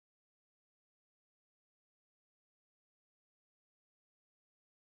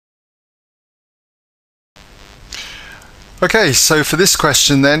Okay, so for this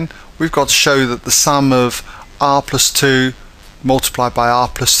question then, we've got to show that the sum of r plus 2 multiplied by r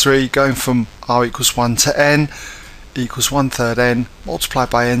plus 3 going from r equals 1 to n equals 1/3 n multiplied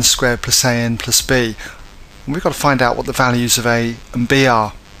by n squared plus an plus b. And we've got to find out what the values of a and b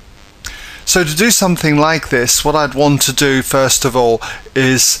are. So to do something like this, what I'd want to do first of all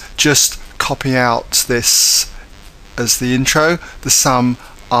is just copy out this as the intro, the sum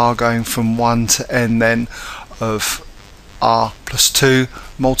r going from 1 to n then of r plus 2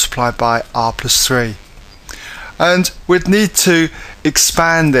 multiplied by r plus 3. And we'd need to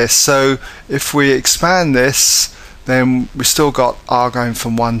expand this, so if we expand this then we still got r going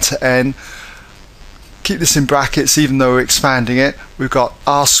from 1 to n. Keep this in brackets even though we're expanding it. We've got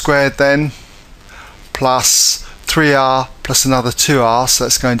r squared then plus 3r plus another 2r, so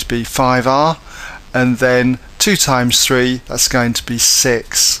that's going to be 5r, and then 2 times 3, that's going to be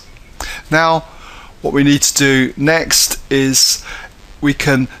 6. Now what we need to do next is we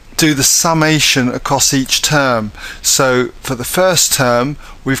can do the summation across each term. So for the first term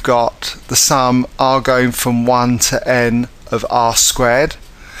we've got the sum r going from 1 to n of r squared,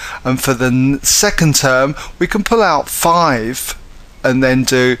 and for the second term we can pull out 5 and then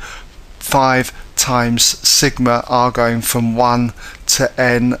do 5 times sigma r going from 1 to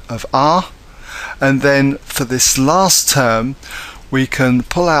n of r, and then for this last term we can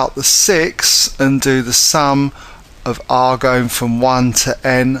pull out the 6 and do the sum of r going from 1 to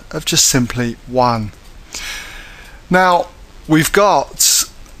n of just simply 1. Now we've got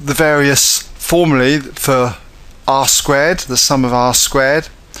the various formulae for r squared, the sum of r squared.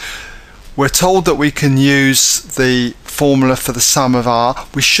 We're told that we can use the formula for the sum of r.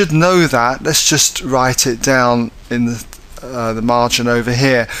 We should know that. Let's just write it down in the margin over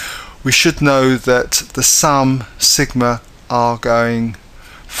here. We should know that the sum sigma r going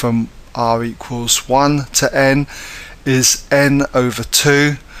from r equals 1 to n is n over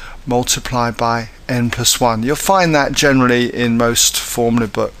 2 multiplied by n plus 1. You'll find that generally in most formula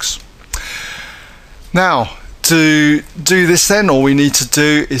books. Now to do this then, all we need to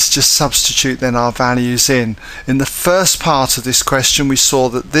do is just substitute then our values in. In the first part of this question we saw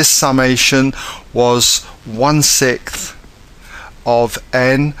that this summation was 1/6 of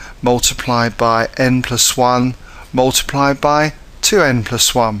n multiplied by n plus 1 multiplied by 2n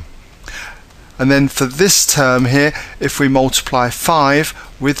plus 1. And then for this term here, if we multiply 5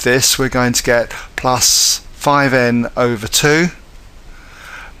 with this, we're going to get plus 5n over 2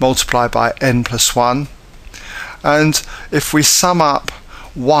 multiplied by n plus 1. And if we sum up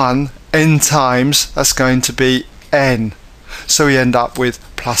 1 n times, that's going to be n. So we end up with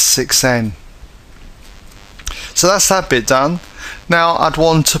plus 6n. So that's that bit done. Now I'd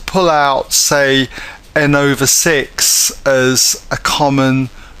want to pull out, say, n over 6 as a common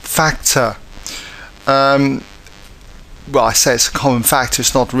factor. Well, I say it's a common factor,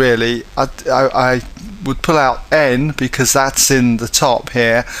 it's not really. I would pull out n because that's in the top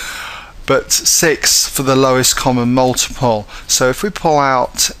here, but 6 for the lowest common multiple. So if we pull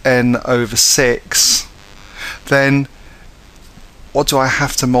out n over 6, then what do I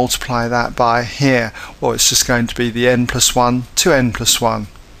have to multiply that by here? Well, it's just going to be the n plus 1 to n plus 1,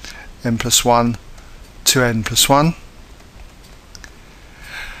 n plus 1 to n plus 1.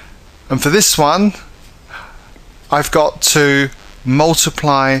 And for this one I've got to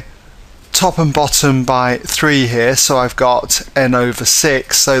multiply top and bottom by 3 here, so I've got n over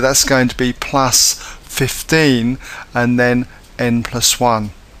 6, so that's going to be plus 15 and then n plus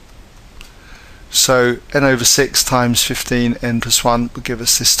 1. So n over 6 times 15 n plus 1 will give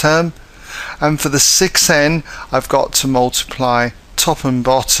us this term. And for the 6n I've got to multiply top and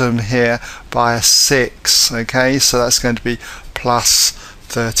bottom here by a 6, okay, so that's going to be plus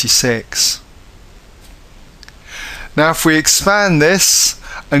 36. Now if we expand this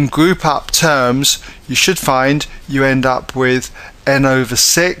and group up terms, you should find you end up with n over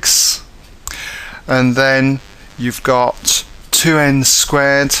 6, and then you've got 2n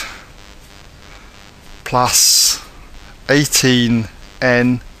squared plus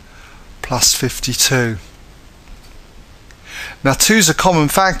 18n plus 52. Now 2 is a common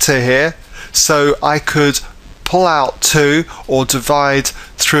factor here, so I could pull out 2 or divide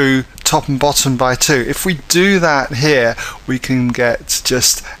through top and bottom by 2. If we do that here, we can get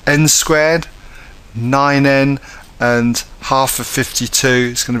just n squared, 9n, and half of 52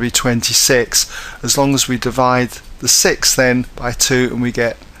 is going to be 26, as long as we divide the 6 then by 2 and we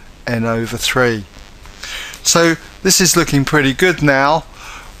get n over 3. So this is looking pretty good now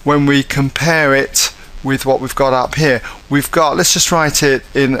when we compare it with what we've got up here. We've got, let's just write it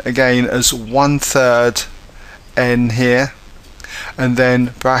in again as 1/3 n here, and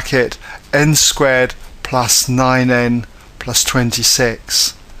then bracket n squared plus 9n plus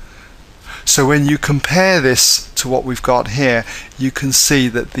 26. So when you compare this to what we've got here, you can see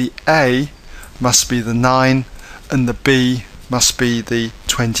that the A must be the 9 and the B must be the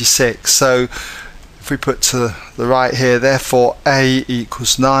 26. So if we put to the right here, therefore A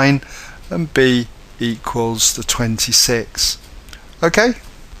equals 9 and B equals the 26. Okay?